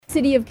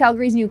City of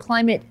Calgary's new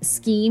climate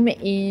scheme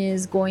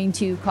is going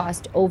to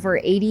cost over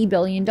 $80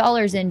 billion,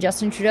 and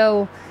Justin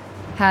Trudeau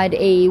had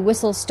a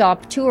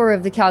whistle-stop tour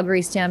of the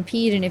Calgary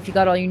Stampede, and if you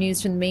got all your news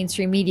from the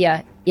mainstream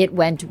media, it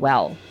went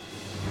well.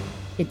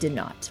 It did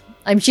not.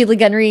 I'm Sheila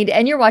Gunn-Reid,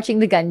 and you're watching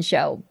The Gun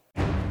Show.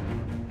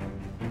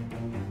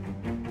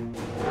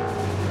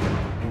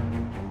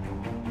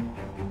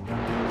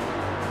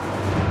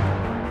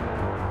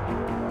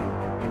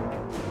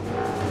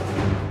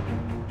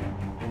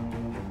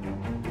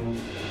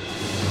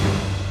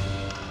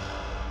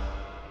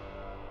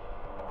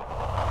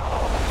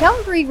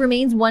 Calgary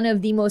remains one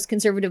of the most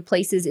conservative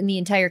places in the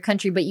entire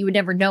country, but you would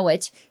never know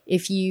it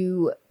if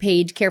you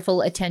paid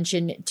careful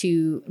attention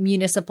to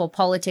municipal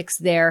politics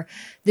there.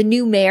 The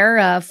new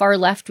mayor, far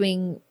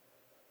left-wing,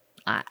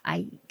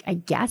 I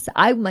guess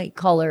I might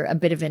call her a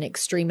bit of an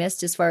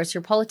extremist as far as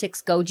her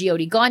politics go,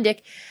 Jyoti Gondik,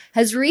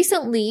 has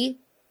recently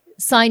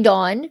signed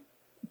on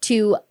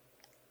to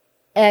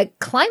a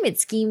climate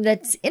scheme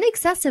that's in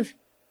excess of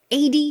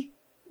 $80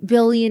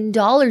 billion.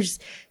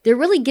 They're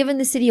really giving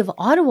the city of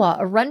Ottawa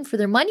a run for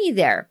their money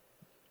there.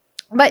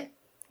 But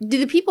do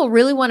the people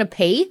really want to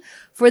pay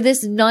for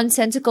this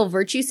nonsensical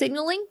virtue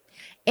signaling?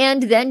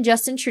 And then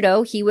Justin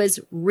Trudeau, he was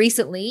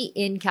recently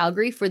in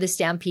Calgary for the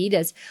Stampede,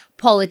 as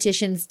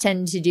politicians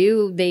tend to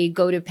do. They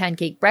go to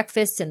pancake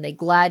breakfasts and they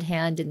glad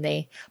hand and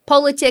they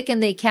politic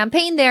and they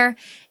campaign there.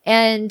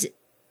 And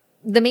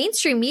the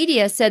mainstream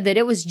media said that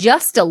it was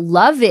just a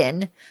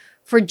love-in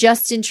for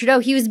Justin Trudeau.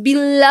 He was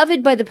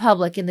beloved by the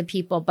public and the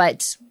people,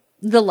 but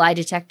the lie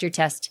detector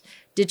test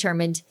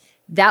determined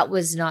that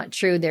was not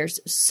true.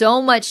 There's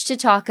so much to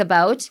talk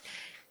about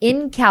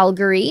in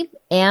Calgary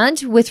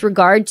and with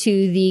regard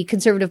to the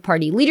Conservative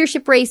Party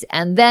leadership race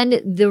and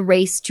then the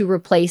race to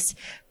replace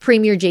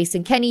Premier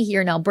Jason Kenney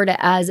here in Alberta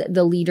as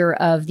the leader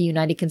of the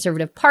United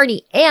Conservative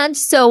Party. And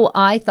so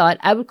I thought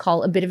I would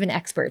call a bit of an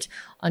expert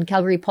on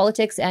Calgary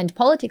politics and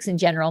politics in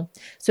general.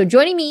 So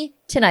joining me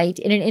tonight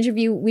in an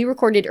interview we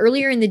recorded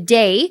earlier in the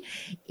day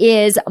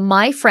is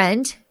my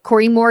friend,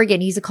 Corey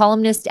Morgan. He's a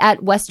columnist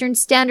at Western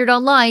Standard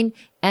Online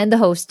and the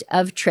host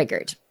of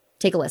Triggered.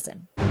 Take a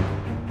listen.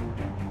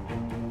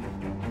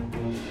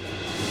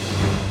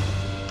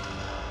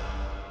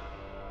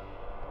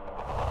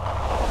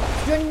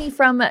 Joining me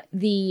from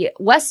the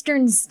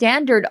Western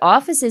Standard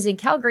offices in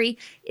Calgary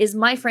is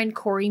my friend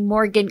Corey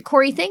Morgan.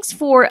 Corey, thanks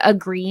for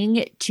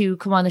agreeing to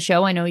come on the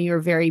show. I know you're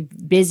a very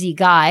busy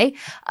guy.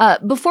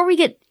 Before we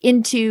get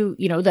into,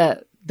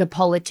 the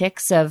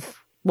politics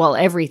of, well,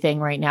 everything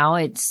right now,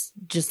 it's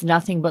just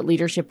nothing but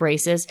leadership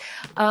races.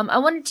 I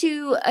wanted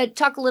to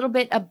talk a little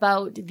bit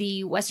about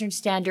the Western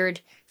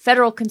Standard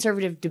federal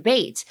conservative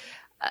debate.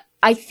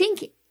 I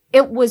think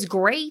it was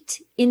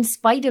great in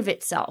spite of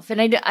itself. And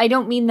I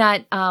don't mean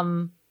that,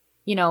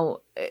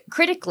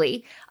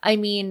 critically. I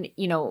mean,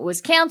 it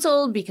was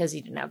canceled because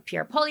he didn't have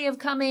Pierre Poilievre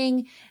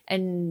coming.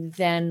 And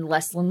then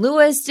Leslyn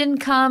Lewis didn't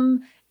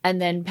come.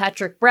 And then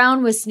Patrick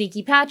Brown was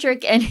Sneaky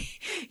Patrick. And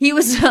he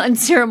was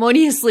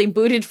unceremoniously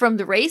booted from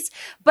the race.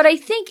 But I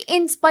think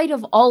in spite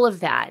of all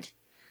of that,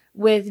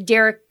 with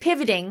Derek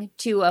pivoting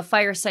to a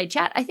fireside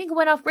chat, I think it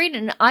went off great.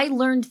 And I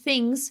learned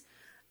things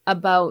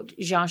about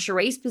Jean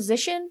Charest's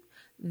position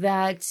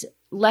that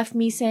left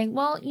me saying,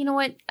 well, you know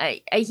what?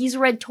 He's a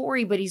red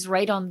Tory, but he's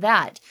right on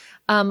that.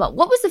 What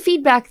was the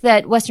feedback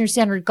that Western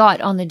Standard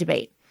got on the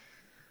debate?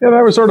 Yeah,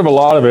 that was sort of a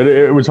lot of it.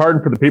 It was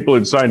hard for the people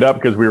who'd signed up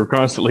because we were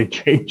constantly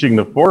changing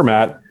the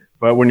format.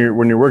 But when you're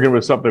working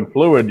with something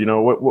fluid,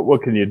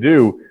 what can you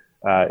do?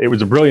 It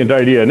was a brilliant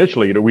idea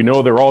initially. We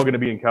know they're all going to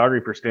be in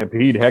Calgary for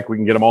Stampede. Heck, we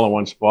can get them all in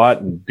one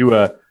spot and do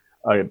a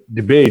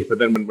debate. But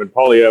then when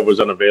Poilievre was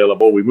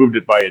unavailable, we moved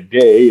it by a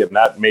day, and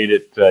that made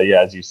it,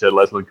 as you said,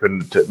 Leslie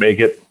couldn't make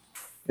it.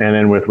 And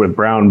then with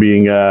Brown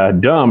being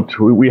dumped,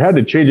 we had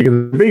to change it because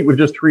the debate with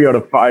just 3 out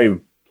of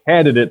 5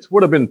 candidates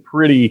would have been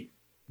pretty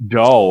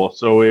dull.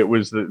 So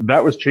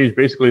that was changed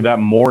basically that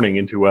morning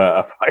into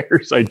a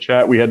fireside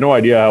chat. We had no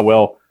idea how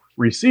well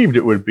received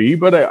it would be.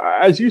 But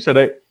as you said,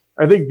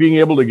 I think being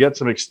able to get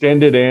some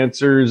extended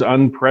answers,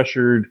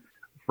 unpressured,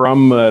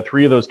 from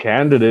 3 of those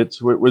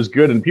candidates was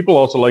good. And people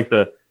also like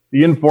the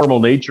informal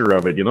nature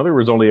of it. There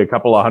was only a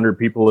couple of hundred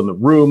people in the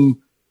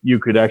room. You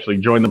could actually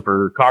join them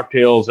for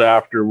cocktails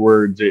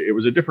afterwards. It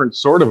was a different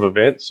sort of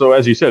event. So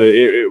as you said,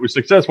 it was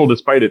successful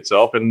despite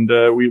itself. And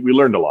we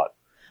learned a lot.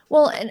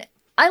 Well, and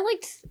I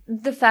liked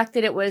the fact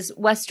that it was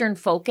Western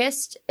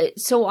focused.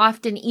 So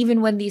often,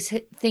 even when these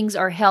things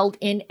are held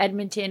in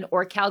Edmonton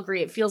or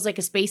Calgary, it feels like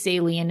a space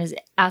alien is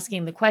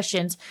asking the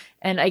questions.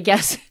 And I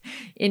guess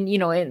in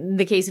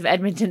the case of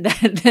Edmonton,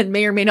 that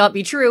may or may not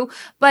be true.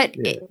 But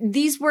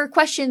these were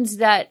questions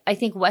that I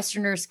think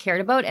Westerners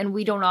cared about, and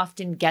we don't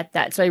often get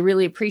that. So I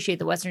really appreciate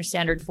the Western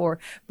Standard for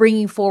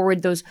bringing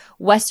forward those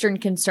Western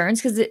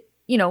concerns, because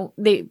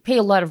they pay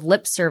a lot of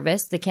lip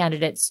service, the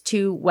candidates,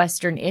 to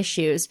Western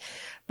issues.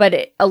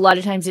 But a lot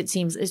of times it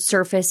seems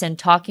surface and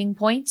talking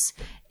points.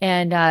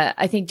 And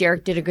I think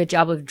Derek did a good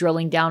job of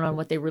drilling down on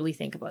what they really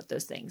think about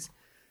those things.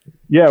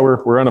 Yeah, we're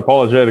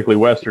unapologetically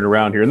Western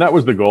around here, and that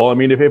was the goal. I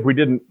mean, if we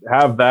didn't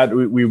have that,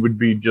 we would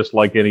be just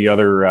like any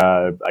other,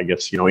 I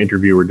guess,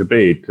 interview or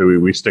debate. So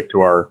we stick to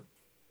our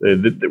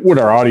what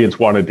our audience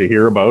wanted to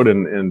hear about,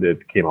 and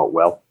it came out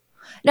well.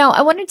 Now,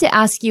 I wanted to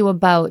ask you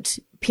about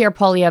Pierre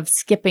Poilievre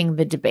skipping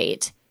the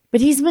debate,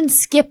 but he's been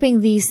skipping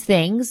these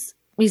things.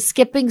 He's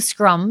skipping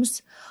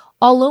scrums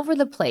all over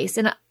the place,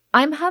 and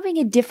I'm having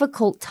a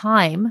difficult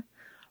time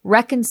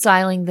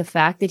reconciling the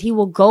fact that he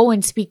will go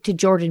and speak to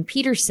Jordan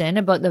Peterson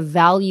about the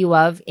value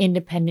of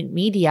independent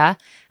media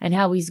and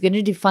how he's going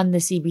to defund the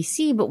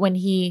CBC. But when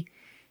he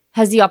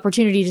has the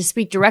opportunity to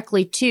speak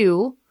directly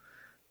to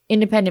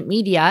independent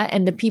media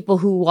and the people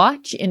who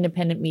watch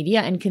independent media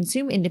and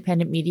consume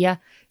independent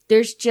media,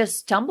 there's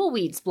just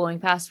tumbleweeds blowing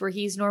past where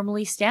he's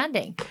normally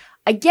standing.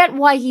 I get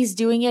why he's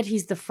doing it.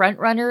 He's the front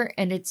runner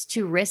and it's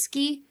too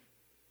risky.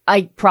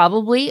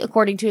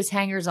 According to his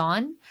hangers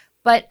on,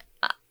 but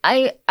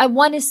I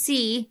want to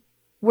see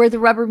where the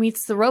rubber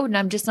meets the road, and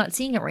I'm just not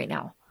seeing it right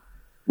now.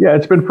 Yeah,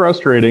 it's been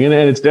frustrating, and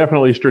it's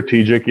definitely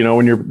strategic.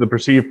 When you're the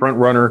perceived front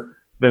runner,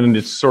 then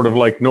it's sort of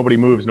like nobody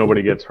moves,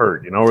 nobody gets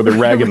hurt, or they're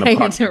ragging the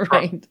puck.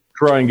 Right.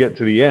 Try and get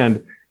to the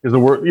end. Because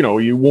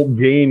you won't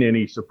gain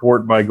any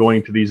support by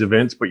going to these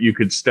events, but you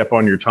could step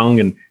on your tongue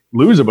and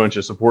lose a bunch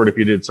of support if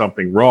you did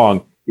something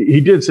wrong.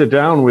 He did sit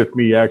down with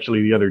me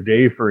actually the other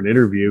day for an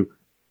interview,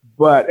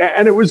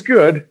 and it was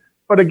good.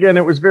 But again,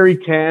 it was very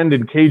canned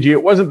and cagey.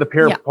 It wasn't the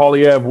Pierre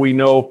Poilievre we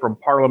know from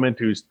Parliament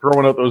who's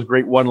throwing out those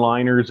great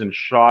one-liners and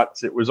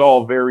shots. It was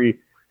all very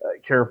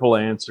careful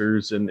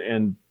answers, and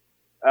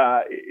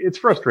it's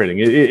frustrating.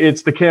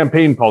 It's the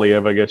campaign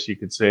Poilievre, I guess you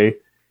could say,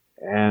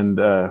 and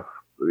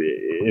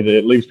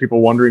it leaves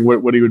people wondering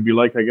what he would be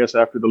like, I guess,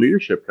 after the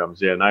leadership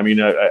comes in. I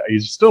mean,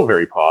 he's still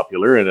very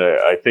popular, and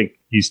I think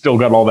he's still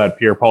got all that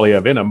Pierre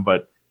Poilievre in him,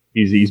 but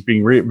he's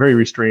being very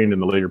restrained in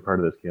the later part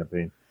of this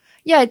campaign.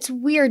 Yeah, it's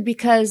weird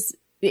because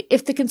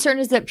if the concern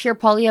is that Pierre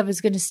Poilievre is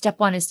going to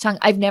step on his tongue,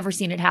 I've never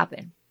seen it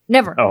happen.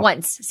 Never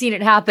once seen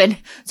it happen.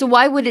 So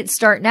why would it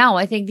start now?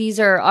 I think these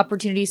are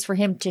opportunities for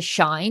him to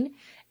shine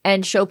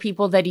and show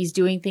people that he's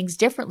doing things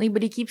differently,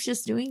 but he keeps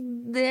just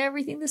doing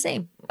everything the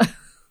same.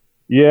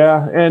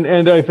 Yeah,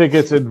 and I think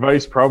it's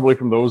advice probably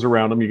from those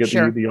around him. You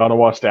get the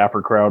Ottawa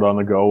staffer crowd on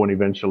the go, and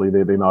eventually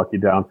they knock you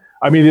down.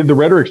 I mean, the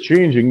rhetoric's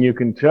changing. You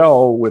can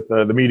tell with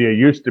the media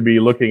used to be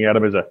looking at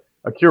him as a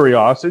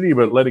curiosity,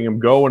 but letting him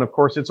go. And of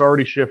course, it's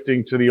already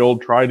shifting to the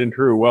old tried and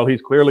true. Well,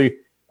 he's clearly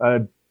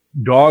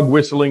dog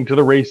whistling to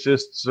the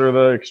racists or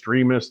the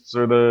extremists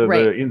or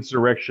the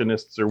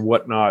insurrectionists or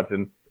whatnot.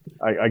 And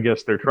I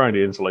guess they're trying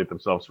to insulate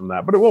themselves from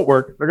that, but it won't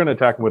work. They're going to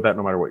attack him with that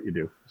no matter what you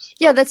do.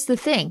 Yeah, that's the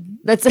thing.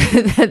 That's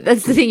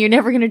the thing. You're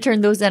never going to turn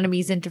those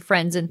enemies into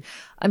friends. And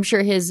I'm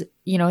sure his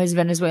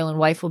Venezuelan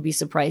wife will be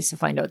surprised to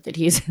find out that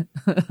he's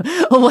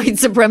a white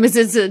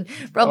supremacist, and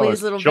probably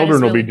his little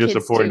children Venezuelan will be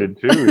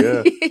disappointed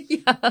too.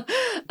 Yeah.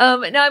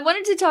 Now I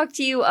wanted to talk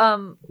to you.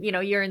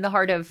 You're in the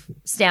heart of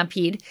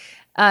Stampede.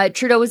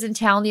 Trudeau was in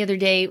town the other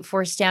day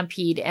for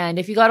Stampede, and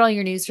if you got all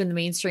your news from the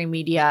mainstream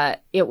media,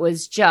 it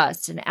was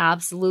just an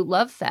absolute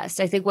love fest.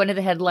 I think one of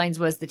the headlines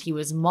was that he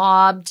was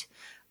mobbed,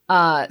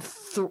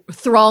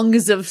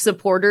 throngs of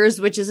supporters,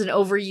 which is an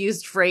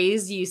overused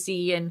phrase you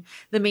see in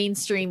the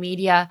mainstream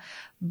media,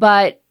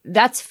 but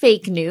that's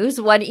fake news.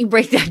 Why don't you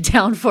break that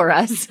down for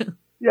us?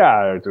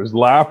 Yeah, it was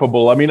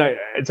laughable. I mean,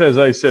 it's as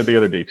I said the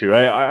other day too.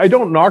 I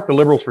don't knock the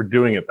Liberals for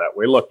doing it that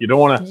way. Look, you don't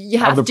want to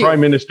have the Prime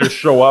Minister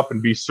show up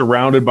and be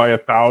surrounded by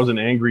 1,000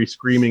 angry,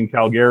 screaming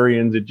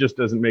Calgarians. It just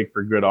doesn't make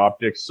for good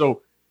optics.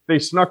 So they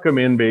snuck him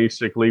in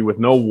basically with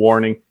no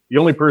warning. The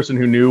only person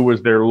who knew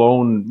was their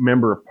lone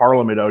member of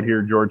Parliament out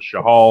here, George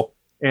Chahal,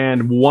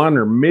 and one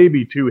or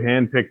maybe two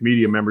handpicked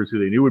media members who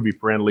they knew would be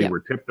friendly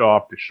were tipped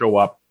off to show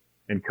up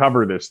and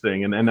cover this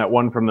thing. And that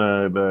one from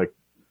the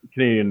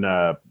Canadian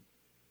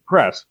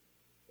Press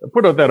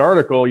put out that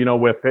article,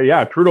 with,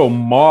 Trudeau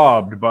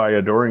mobbed by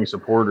adoring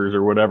supporters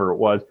or whatever it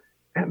was.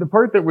 And the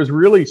part that was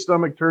really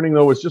stomach turning,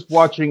 though, was just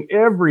watching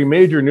every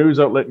major news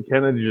outlet in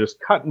Canada just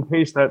cut and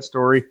paste that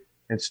story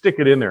and stick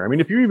it in there. I mean,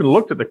 if you even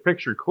looked at the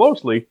picture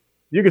closely,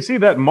 you could see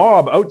that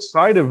mob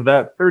outside of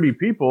that 30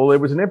 people. It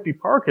was an empty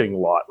parking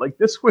lot. Like,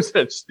 this was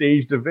a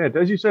staged event.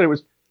 As you said,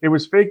 it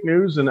was fake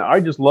news. And I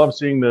just love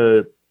seeing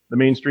the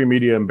mainstream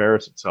media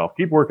embarrass itself.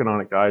 Keep working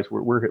on it, guys.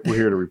 We're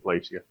here to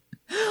replace you.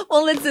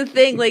 Well, that's the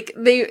thing. Like,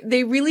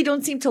 they really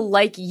don't seem to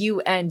like you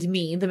and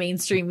me, the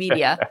mainstream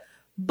media.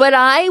 But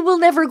I will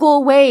never go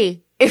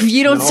away if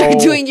you don't start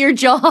doing your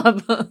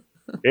job.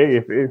 Hey,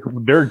 if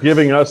they're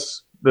giving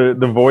us the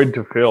void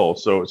to fill,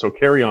 so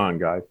carry on,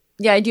 guys.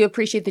 Yeah, I do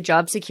appreciate the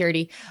job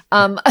security.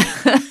 And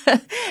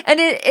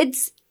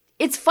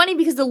it's funny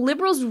because the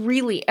Liberals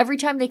really, every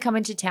time they come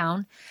into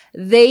town,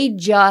 they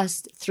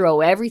just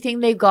throw everything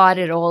they've got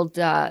at old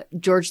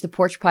George the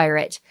Porch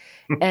Pirate.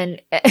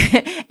 And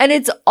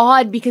it's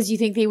odd because you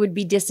think they would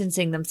be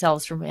distancing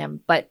themselves from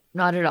him, but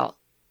not at all.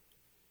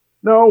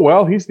 No,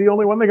 well, he's the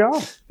only one they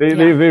got.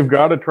 They've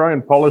got to try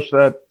and polish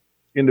that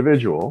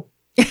individual.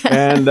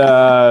 And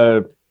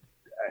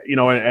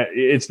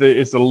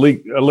it's a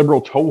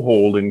liberal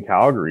toehold in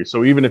Calgary.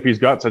 So even if he's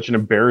got such an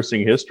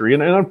embarrassing history,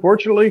 and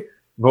unfortunately,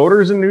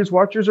 voters and news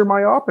watchers are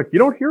myopic. You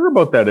don't hear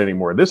about that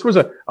anymore. This was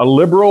a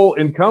liberal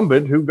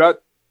incumbent who got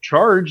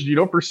charged,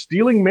 for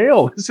stealing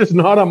mail. This is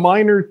not a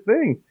minor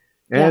thing.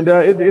 And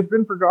it's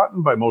been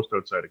forgotten by most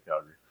outside of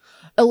Calgary.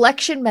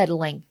 Election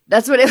meddling.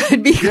 That's what it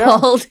would be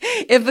called.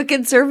 If a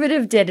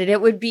conservative did it,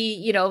 it would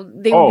be,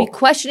 they would be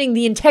questioning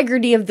the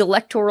integrity of the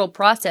electoral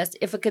process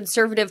if a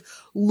conservative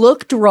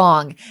looked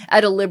wrong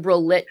at a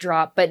liberal lit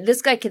drop. But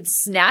this guy could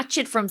snatch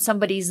it from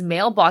somebody's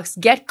mailbox,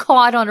 get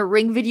caught on a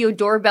Ring video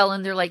doorbell,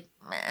 and they're like,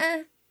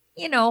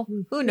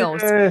 who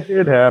knows?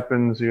 It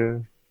happens, yeah.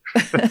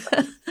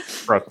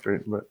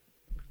 Frustrating, but.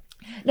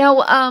 Now,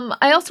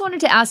 I also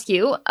wanted to ask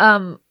you,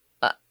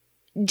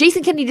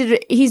 Jason Kenney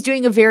he's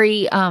doing a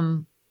very, I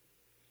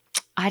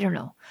don't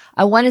know.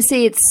 I want to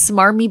say it's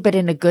smarmy, but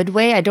in a good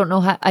way. I don't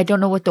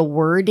know what the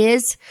word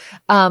is.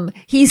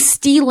 He's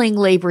stealing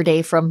Labor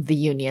Day from the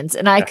unions,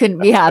 and I couldn't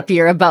be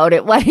happier about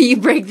it. Why don't you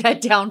break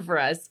that down for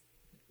us?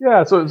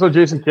 Yeah, so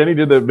Jason Kenney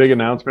did the big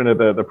announcement at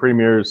the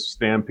Premier's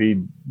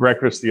Stampede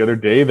breakfast the other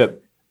day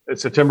that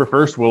September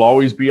 1st will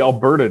always be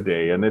Alberta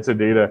Day, and it's a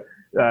day to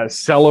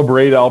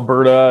celebrate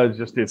Alberta,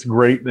 just its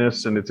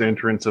greatness and its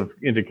entrance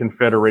into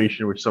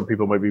Confederation, which some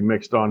people might be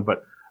mixed on.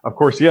 But of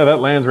course, that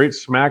lands right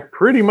smack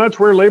pretty much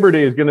where Labor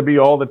Day is going to be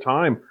all the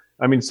time.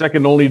 I mean,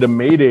 second only to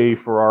May Day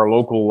for our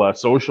local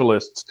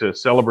socialists to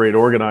celebrate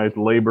organized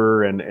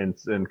labor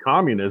and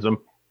communism.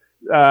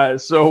 I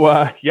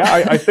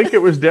think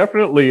it was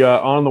definitely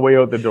on the way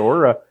out the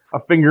door, a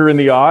finger in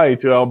the eye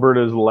to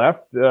Alberta's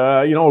left.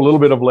 A little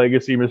bit of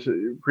legacy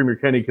Premier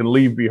Kenney can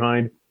leave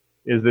behind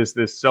is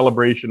this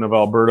celebration of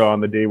Alberta on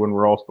the day when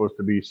we're all supposed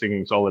to be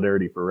singing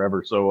Solidarity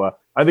Forever. So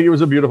I think it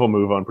was a beautiful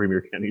move on Premier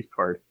Kenney's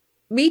part.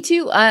 Me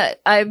too.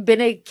 I've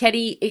been a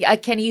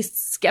Kenney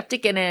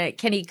skeptic and a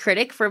Kenney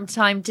critic from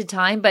time to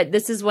time, but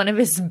this is one of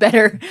his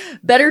better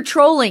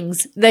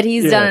trollings that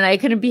he's done, and I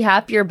couldn't be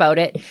happier about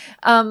it.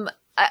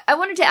 I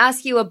wanted to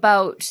ask you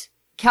about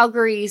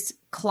Calgary's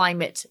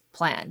climate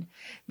plan,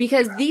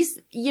 because these,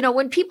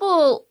 when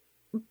people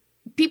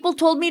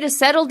told me to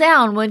settle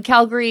down when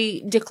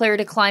Calgary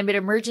declared a climate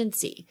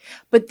emergency,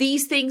 but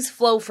these things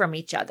flow from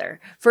each other.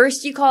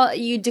 First,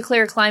 you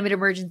declare a climate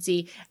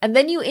emergency, and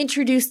then you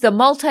introduce the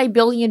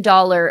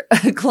multi-billion-dollar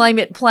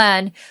climate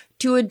plan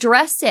to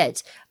address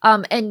it.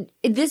 And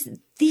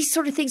these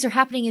sort of things are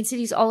happening in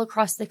cities all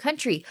across the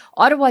country.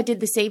 Ottawa did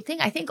the same thing.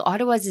 I think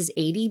Ottawa's is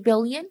 80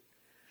 billion.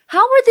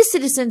 How are the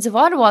citizens of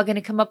Ottawa going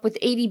to come up with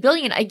 80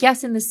 billion? I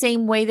guess in the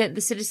same way that the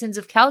citizens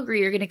of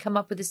Calgary are going to come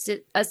up with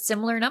a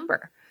similar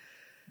number.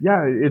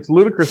 Yeah, it's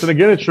ludicrous. And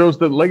again, it shows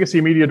that legacy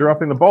media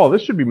dropping the ball.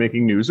 This should be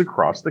making news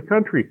across the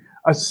country.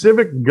 A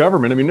civic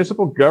government, a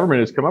municipal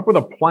government has come up with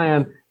a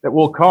plan that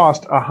will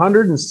cost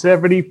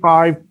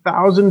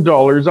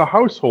 $175,000 a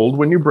household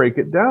when you break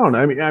it down.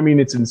 I mean,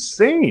 it's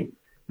insane.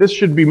 This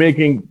should be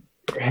making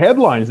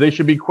headlines. They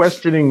should be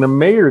questioning the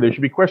mayor. They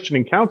should be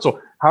questioning council.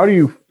 How do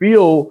you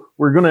feel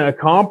we're going to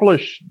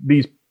accomplish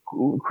these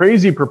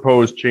crazy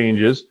proposed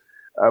changes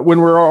when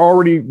we're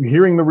already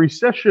hearing the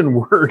recession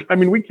word? I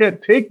mean, we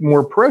can't take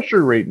more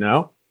pressure right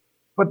now.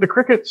 But the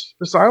crickets,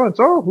 the silence,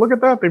 oh, look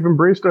at that. They've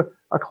embraced a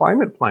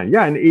climate plan.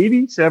 Yeah, and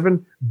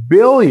 $87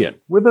 billion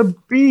with a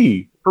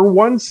B for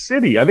one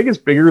city. I think it's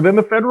bigger than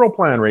the federal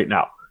plan right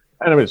now.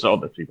 And I mean, so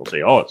that people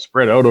say, oh, it's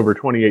spread out over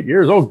 28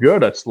 years. Oh,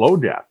 good, a slow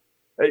death.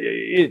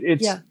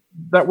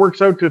 That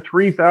works out to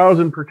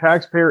 $3,000 per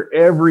taxpayer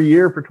every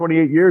year for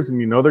 28 years, and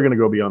they're going to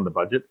go beyond the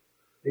budget.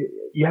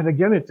 Yet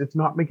again, it's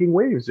not making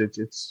waves.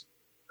 It's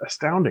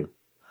astounding.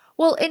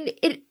 Well, and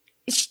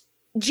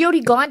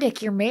Jyoti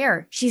Gondek, your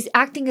mayor, she's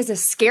acting as a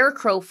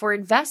scarecrow for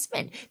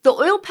investment. The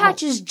oil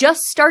patch is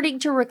just starting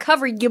to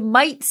recover. You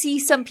might see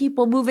some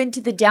people move into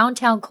the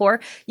downtown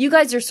core. You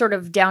guys are sort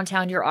of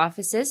downtown, your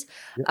offices.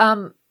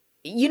 Yep.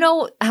 You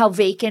know how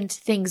vacant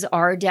things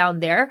are down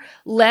there.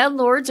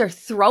 Landlords are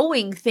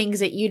throwing things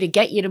at you to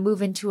get you to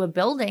move into a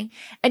building.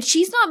 And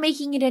she's not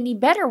making it any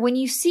better when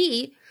you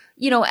see,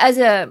 as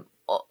a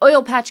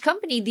oil patch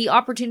company, the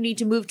opportunity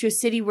to move to a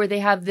city where they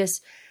have this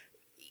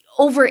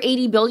over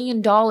 $80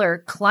 billion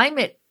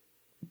climate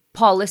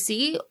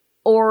policy,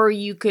 or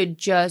you could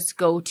just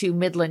go to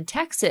Midland,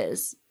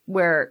 Texas,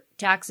 where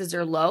taxes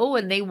are low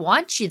and they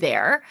want you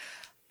there.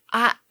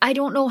 I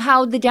don't know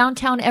how the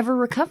downtown ever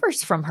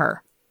recovers from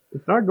her.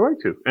 It's not going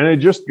to. And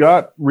it just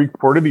got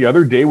reported the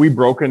other day. We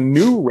broke a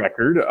new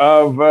record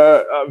of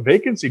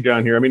vacancy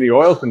down here. I mean, the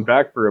oil's been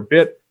back for a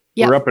bit.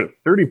 Yep. We're up at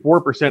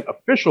 34%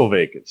 official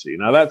vacancy.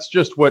 Now, that's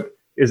just what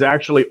is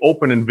actually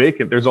open and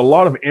vacant. There's a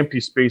lot of empty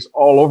space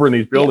all over in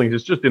these buildings. Yep.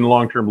 It's just in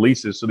long-term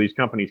leases, so these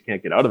companies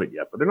can't get out of it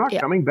yet. But they're not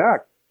coming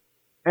back.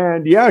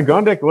 And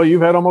Gondek, well,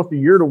 you've had almost a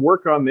year to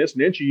work on this.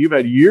 Nenshi, you've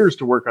had years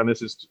to work on this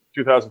since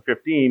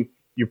 2015.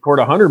 You've poured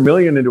 $100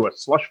 million into a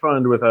slush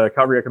fund with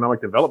Calgary Economic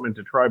Development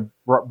to try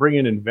bring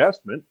in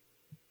investment,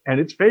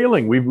 and it's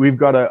failing. We've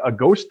got a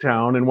ghost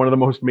town in one of the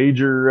most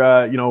major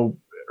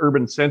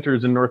urban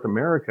centers in North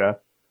America,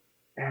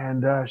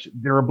 and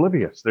they're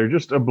oblivious. They're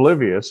just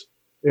oblivious.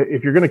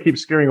 if you're going to keep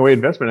scaring away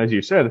investment, as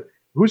you said,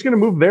 who's going to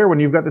move there when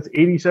you've got this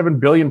 87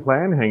 billion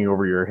plan hanging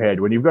over your head,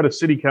 when you've got a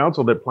city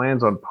council that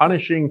plans on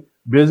punishing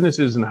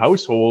businesses and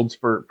households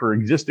for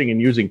existing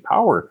and using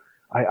power?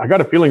 I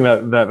got a feeling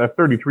that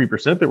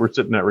 33% that we're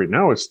sitting at right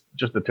now is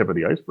just the tip of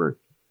the iceberg.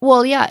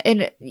 Well, yeah.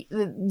 And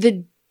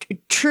the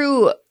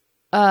true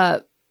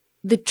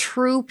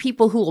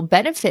people who will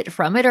benefit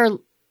from it are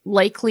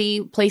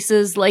likely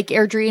places like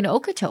Airdrie and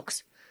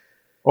Okotoks.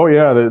 Oh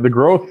yeah, the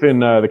growth in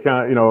the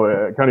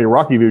county of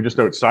Rocky-View, just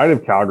outside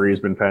of Calgary, has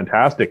been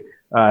fantastic.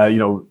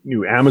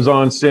 New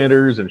Amazon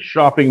centers and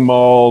shopping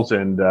malls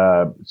and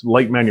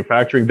light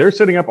manufacturing. They're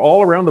setting up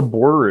all around the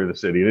border of the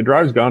city, and it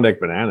drives Gondek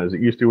bananas.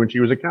 It used to when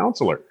she was a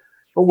councillor.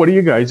 But what do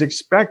you guys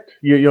expect?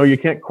 You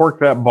can't cork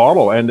that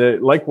bottle.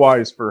 And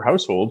likewise for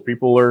households,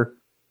 people are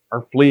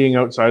fleeing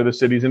outside of the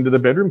cities into the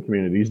bedroom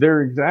communities.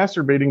 They're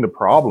exacerbating the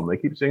problem. They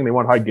keep saying they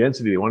want high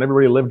density. They want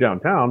everybody to live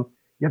downtown,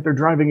 yet they're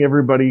driving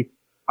everybody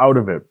out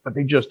of it, but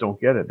they just don't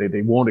get it.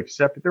 They won't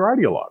accept it. They're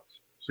ideologues.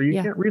 So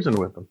you can't reason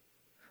with them.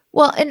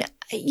 Well, and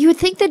you would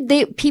think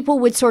that people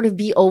would sort of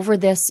be over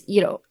this,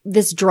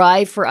 this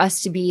drive for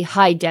us to be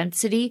high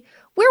density.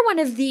 We're one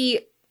of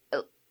the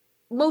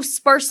most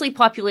sparsely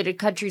populated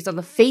countries on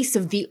the face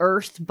of the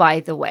earth, by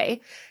the way.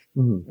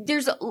 Mm-hmm.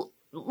 There's a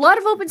lot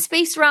of open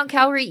space around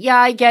Calgary. Yeah,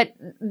 I get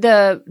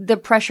the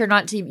pressure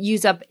not to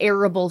use up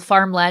arable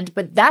farmland,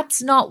 but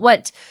that's not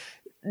what's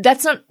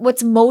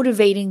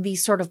motivating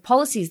these sort of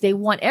policies. They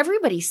want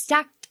everybody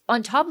stacked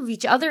on top of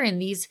each other in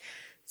these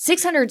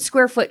 600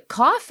 square foot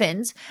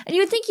coffins. And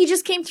you would think you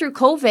just came through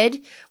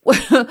COVID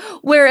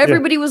where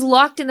everybody was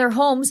locked in their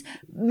homes.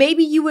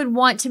 Maybe you would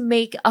want to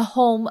make a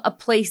home a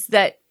place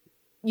that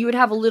you would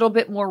have a little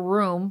bit more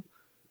room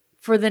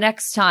for the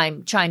next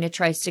time China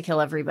tries to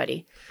kill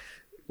everybody.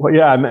 Well,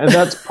 yeah, and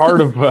that's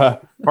part of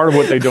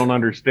what they don't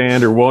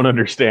understand or won't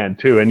understand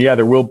too. And yeah,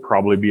 there will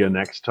probably be a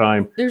next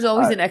time. There's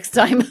always a next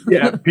time.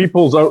 Yeah,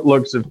 people's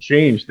outlooks have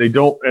changed. They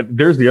don't.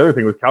 There's the other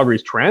thing with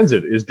Calgary's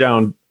transit is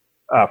down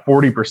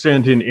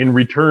 40% in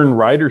return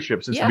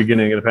ridership since the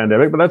beginning of the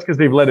pandemic. But that's because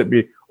they've let it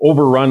be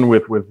overrun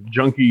with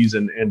junkies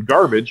and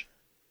garbage.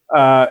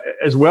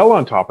 As well,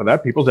 on top of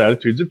that, people's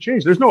attitudes have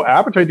changed. There's no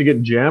appetite to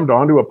get jammed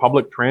onto a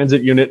public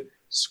transit unit,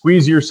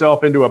 squeeze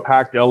yourself into a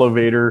packed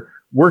elevator,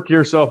 work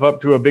yourself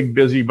up to a big,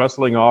 busy,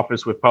 bustling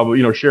office with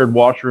shared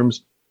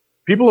washrooms.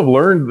 People have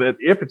learned that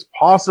if it's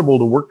possible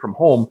to work from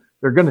home,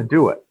 they're going to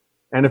do it.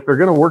 And if they're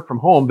going to work from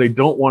home, they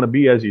don't want to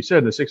be, as you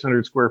said, in a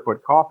 600 square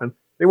foot coffin.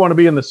 They want to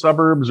be in the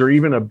suburbs or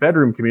even a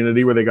bedroom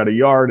community where they got a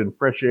yard and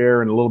fresh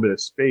air and a little bit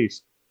of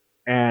space.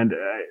 And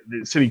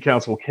the city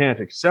council can't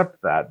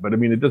accept that. But I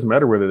mean, it doesn't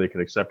matter whether they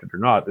can accept it or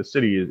not. The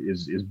city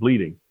is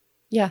bleeding.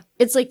 Yeah,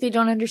 it's like they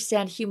don't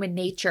understand human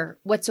nature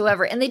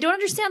whatsoever. And they don't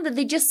understand that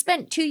they just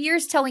spent 2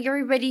 years telling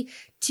everybody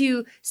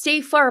to stay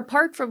far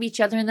apart from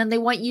each other. And then they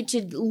want you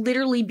to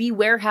literally be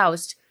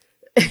warehoused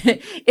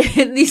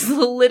in these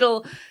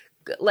little,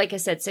 like I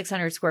said,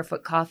 600 square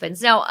foot coffins.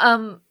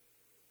 Now,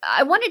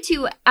 I wanted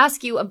to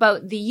ask you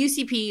about the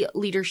UCP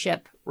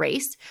leadership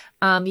race.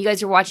 You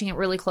guys are watching it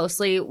really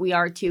closely. We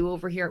are too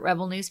over here at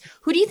Rebel News.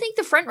 Who do you think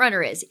the front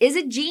runner is? Is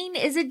it Jean?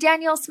 Is it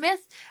Danielle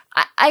Smith?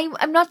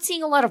 I'm not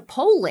seeing a lot of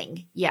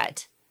polling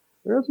yet.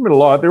 There hasn't been a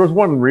lot. There was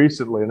one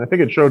recently, and I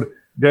think it showed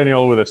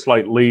Danielle with a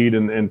slight lead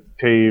and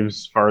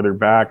Taves farther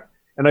back.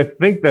 And I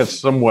think that's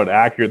somewhat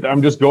accurate.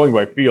 I'm just going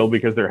by feel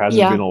because there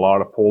hasn't been a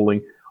lot of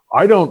polling.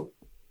 I don't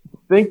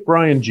think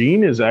Brian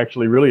Jean is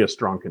actually really a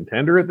strong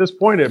contender at this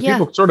point.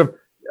 People sort of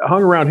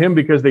hung around him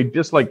because they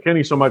disliked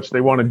Kenny so much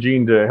they wanted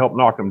Jean to help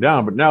knock him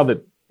down. But now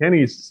that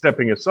Kenny's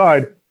stepping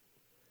aside,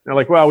 they're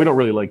like, well, we don't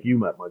really like you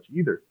that much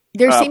either.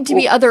 There seem to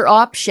be other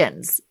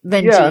options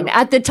than Jean.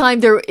 At the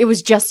time, it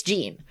was just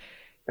Jean.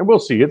 And we'll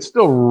see. It's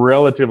still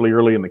relatively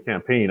early in the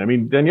campaign. I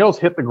mean, Danielle's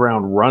hit the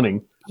ground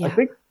running. Yeah. I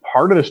think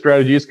part of the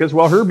strategy is because,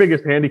 her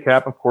biggest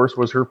handicap, of course,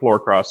 was her floor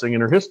crossing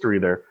and her history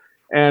there.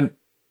 And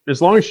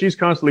as long as she's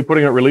constantly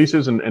putting out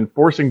releases and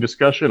forcing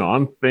discussion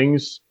on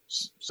things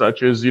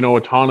such as,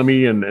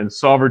 autonomy and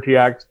sovereignty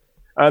acts,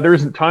 there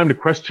isn't time to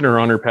question her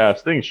on her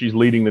past things. She's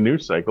leading the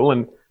news cycle,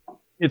 and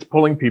it's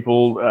pulling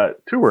people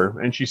to her,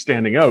 and she's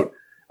standing out.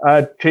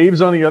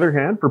 Taves, on the other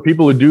hand, for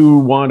people who do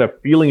want a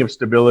feeling of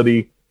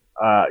stability,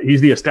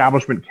 he's the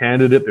establishment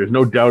candidate. There's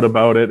no doubt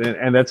about it.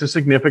 And that's a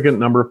significant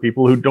number of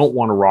people who don't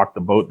want to rock the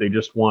boat. They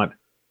just want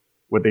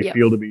what they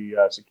feel to be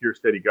secure,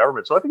 steady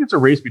government. So I think it's a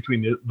race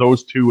between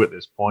those two at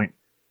this point.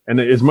 And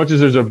as much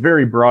as there's a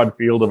very broad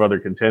field of other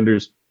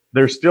contenders,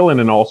 they're still in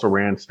an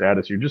also-ran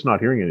status. You're just not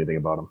hearing anything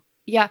about them.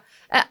 Yeah.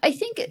 I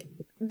think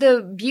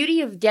the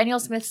beauty of Danielle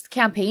Smith's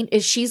campaign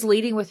is she's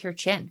leading with her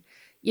chin.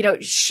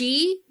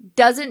 She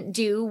doesn't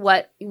do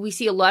what we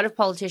see a lot of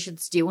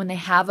politicians do when they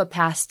have a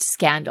past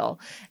scandal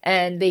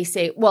and they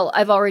say, well,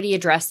 I've already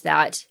addressed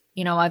that.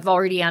 I've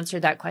already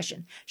answered that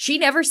question. She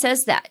never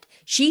says that.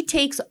 She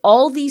takes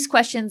all these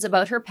questions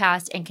about her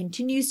past and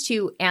continues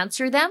to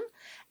answer them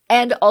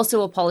and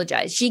also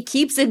apologize. She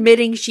keeps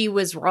admitting she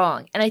was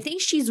wrong. And I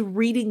think she's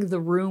reading the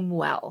room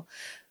well.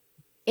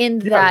 in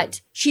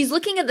that she's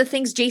looking at the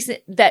things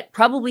that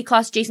probably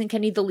cost Jason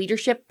Kenney the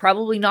leadership,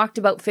 probably knocked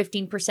about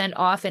 15%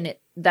 off. And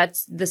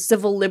that's the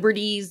civil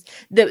liberties.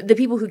 The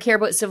people who care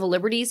about civil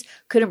liberties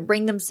couldn't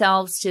bring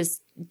themselves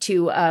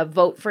to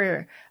vote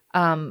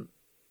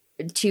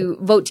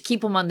to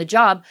keep him on the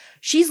job.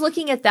 She's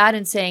looking at that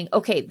and saying,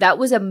 okay, that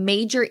was a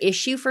major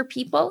issue for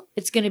people.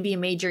 It's going to be a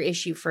major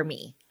issue for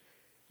me.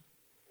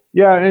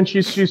 Yeah. And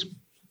she's,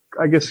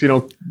 I guess,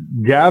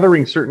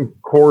 gathering certain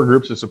core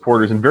groups of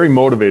supporters and very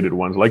motivated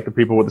ones, like the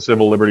people with the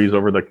civil liberties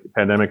over the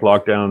pandemic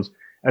lockdowns,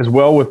 as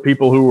well with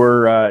people who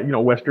are,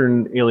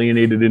 Western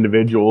alienated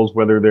individuals,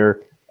 whether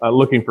they're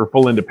looking for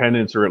full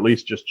independence or at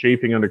least just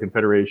chafing under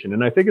Confederation.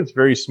 And I think it's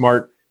very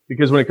smart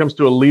because when it comes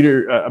to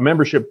a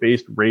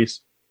membership-based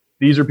race,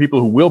 these are people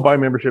who will buy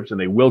memberships and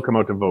they will come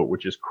out to vote,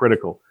 which is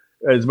critical.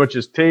 As much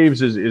as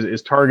Taves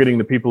is targeting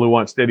the people who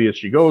want steady as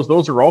she goes,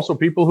 those are also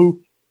people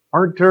who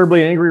aren't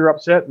terribly angry or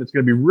upset, and it's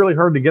going to be really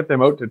hard to get them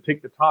out to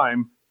take the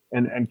time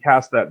and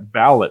cast that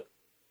ballot.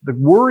 The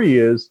worry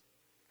is,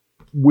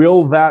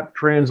 will that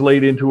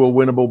translate into a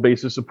winnable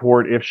base of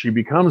support if she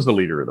becomes the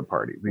leader of the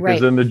party?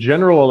 Because then the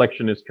general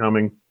election is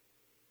coming,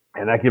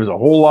 and that gives a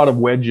whole lot of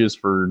wedges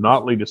for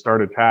Notley to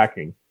start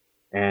attacking.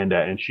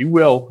 And she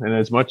will. And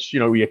as much,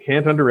 you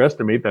can't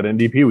underestimate that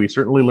NDP. We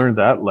certainly learned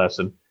that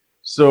lesson.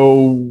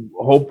 So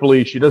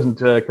hopefully she doesn't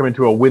come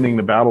into a winning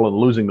the battle and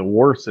losing the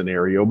war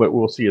scenario, but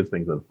we'll see as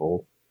things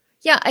unfold.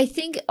 Yeah, I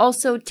think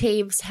also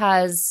Taves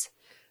has,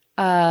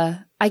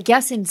 I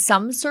guess in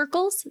some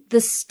circles,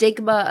 the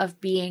stigma of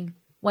being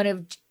one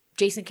of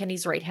Jason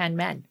Kenney's right-hand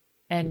men.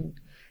 And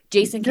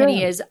Jason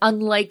Kenney is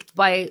unliked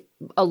by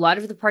a lot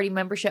of the party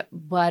membership,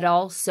 but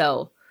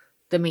also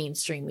the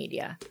mainstream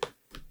media.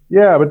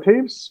 Yeah, but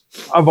Taves,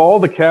 of all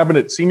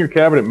the senior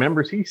cabinet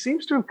members, he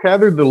seems to have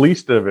gathered the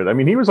least of it. I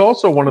mean, he was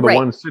also one of the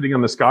ones sitting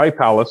on the Sky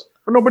Palace,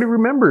 but nobody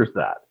remembers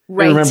that.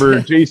 Right. They remember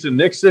Jason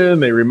Nixon.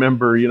 They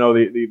remember,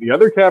 the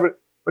other cabinet.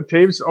 But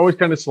Taves always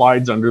kind of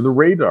slides under the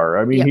radar.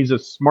 I mean, he's a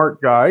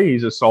smart guy.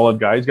 He's a solid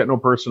guy. He's got no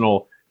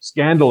personal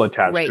scandal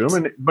attached to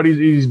him. But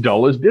he's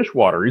dull as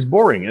dishwater. He's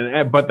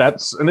boring. But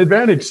that's an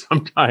advantage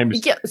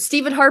sometimes. Yeah,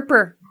 Stephen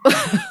Harper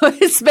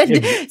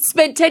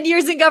spent 10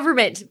 years in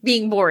government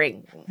being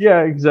boring.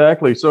 Yeah,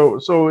 exactly. So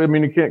I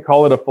mean, you can't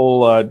call it a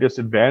full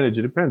disadvantage.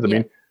 It depends. I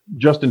mean,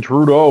 Justin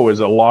Trudeau is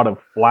a lot of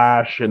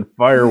flash and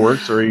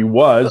fireworks, or he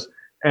was,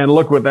 and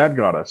look what that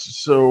got us.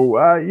 So,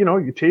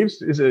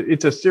 Taves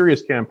it's a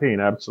serious campaign,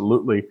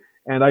 absolutely,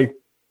 and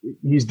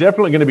he's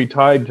definitely going to be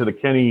tied to the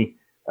Kenney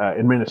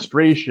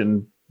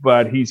administration.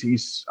 But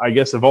he's I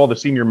guess of all the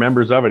senior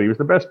members of it, he was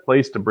the best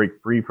place to break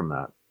free from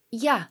that.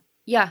 Yeah.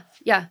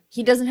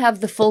 He doesn't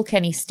have the full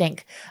Kenney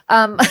stink.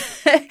 Now,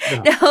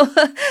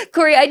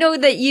 Corey, I know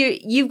that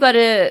you've got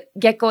to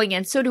get going,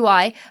 and so do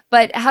I.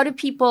 But how do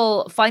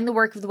people find the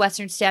work of the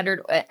Western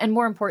Standard, and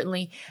more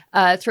importantly,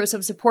 throw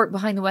some support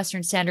behind the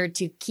Western Standard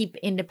to keep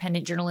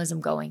independent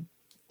journalism going?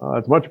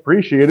 It's much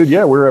appreciated.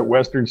 Yeah, we're at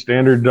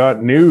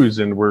westernstandard.news,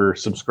 and we're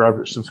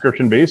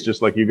subscription based,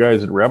 just like you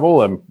guys at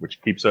Rebel,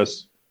 which keeps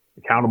us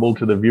accountable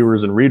to the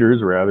viewers and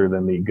readers rather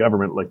than the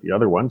government like the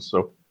other ones.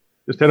 So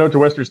just head out to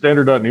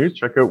westernstandard.news,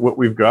 check out what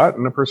we've got,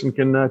 and a person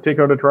can take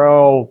out a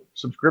trial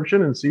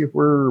subscription and see if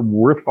we're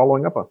worth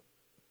following up on.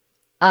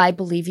 I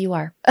believe you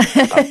are.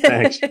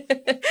 Thanks.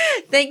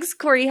 Thanks,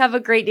 Corey. Have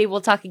a great day.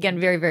 We'll talk again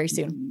very, very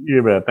soon.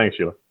 You bet. Thanks,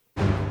 Sheila.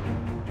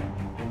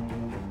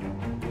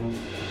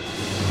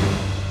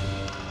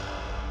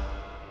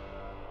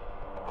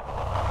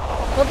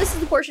 Well, this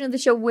is the portion of the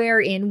show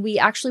wherein we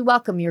actually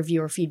welcome your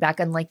viewer feedback,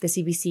 unlike the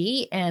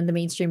CBC and the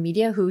mainstream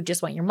media who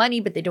just want your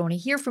money, but they don't want to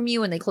hear from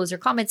you and they close their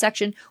comment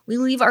section. We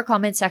leave our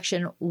comment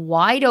section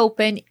wide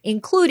open,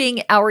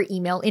 including our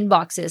email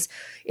inboxes.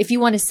 If you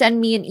want to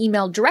send me an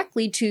email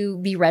directly to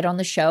be read on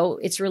the show,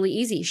 it's really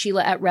easy.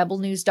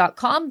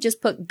 Sheila@rebelnews.com. Just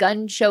put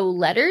gun show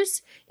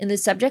letters in the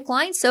subject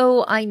line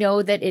so I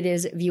know that it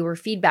is viewer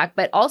feedback.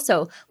 But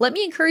also, let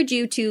me encourage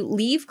you to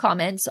leave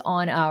comments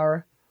on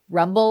our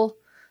Rumble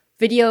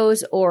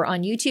videos or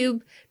on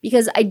YouTube,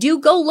 because I do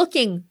go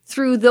looking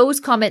through those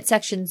comment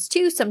sections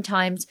too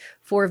sometimes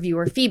for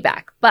viewer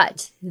feedback.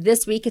 But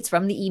this week it's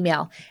from the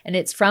email, and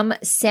it's from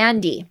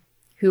Sandy,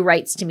 who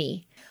writes to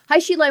me. Hi,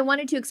 Sheila. I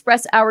wanted to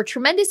express our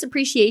tremendous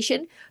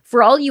appreciation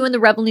for all you and the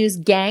Rebel News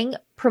gang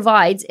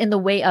provides in the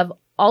way of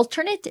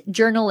alternate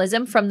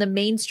journalism from the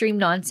mainstream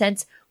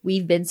nonsense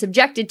we've been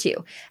subjected to.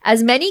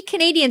 As many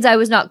Canadians, I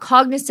was not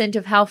cognizant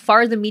of how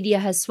far the media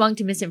has swung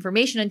to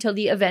misinformation until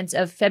the events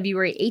of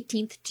February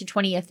 18th to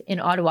 20th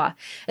in Ottawa,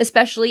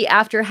 especially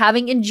after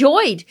having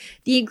enjoyed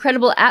the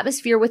incredible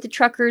atmosphere with the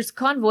truckers'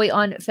 convoy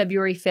on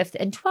February 5th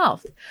and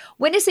 12th.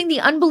 Witnessing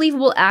the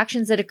unbelievable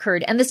actions that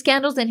occurred and the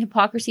scandals and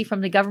hypocrisy from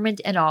the government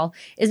and all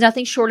is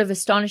nothing short of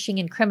astonishing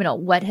and criminal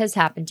what has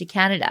happened to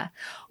Canada.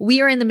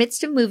 We are in the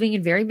midst of moving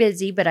and very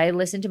busy, but I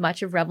listened to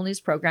much of Rebel News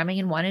programming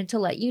and wanted to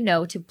let you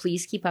know to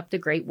please keep up the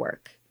great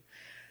work.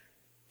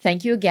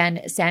 Thank you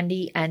again,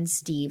 Sandy and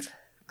Steve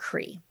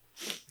Cree.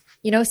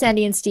 You know,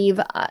 Sandy and Steve,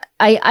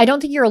 I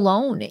don't think you're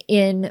alone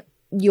in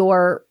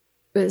your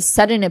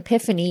sudden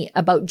epiphany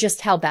about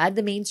just how bad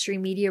the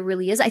mainstream media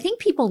really is. I think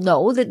people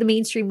know that the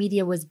mainstream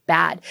media was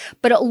bad,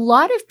 but a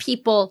lot of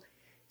people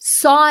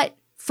saw it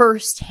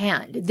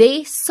firsthand.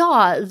 They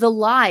saw the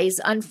lies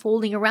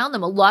unfolding around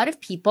them. A lot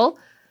of people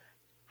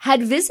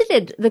had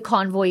visited the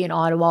convoy in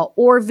Ottawa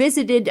or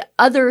visited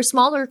other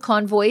smaller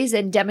convoys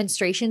and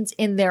demonstrations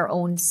in their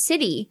own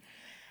city.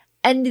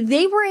 And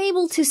they were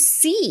able to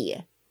see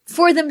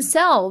for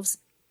themselves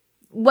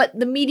what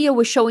the media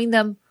was showing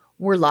them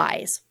were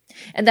lies.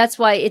 And that's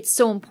why it's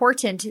so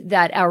important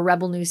that our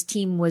Rebel News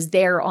team was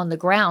there on the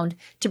ground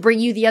to bring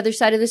you the other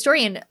side of the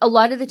story. And a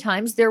lot of the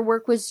times their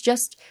work was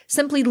just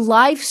simply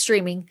live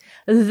streaming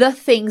the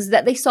things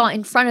that they saw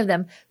in front of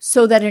them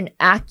so that an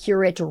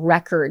accurate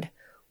record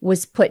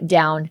was put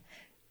down,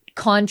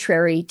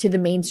 contrary to the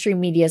mainstream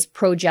media's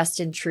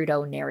pro-Justin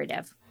Trudeau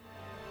narrative.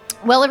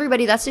 Well,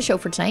 everybody, that's the show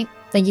for tonight.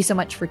 Thank you so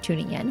much for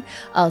tuning in.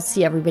 I'll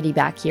see everybody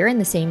back here in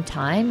the same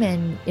time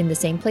and in the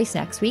same place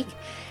next week.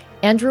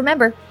 And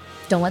remember,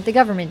 don't let the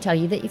government tell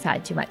you that you've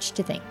had too much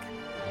to think.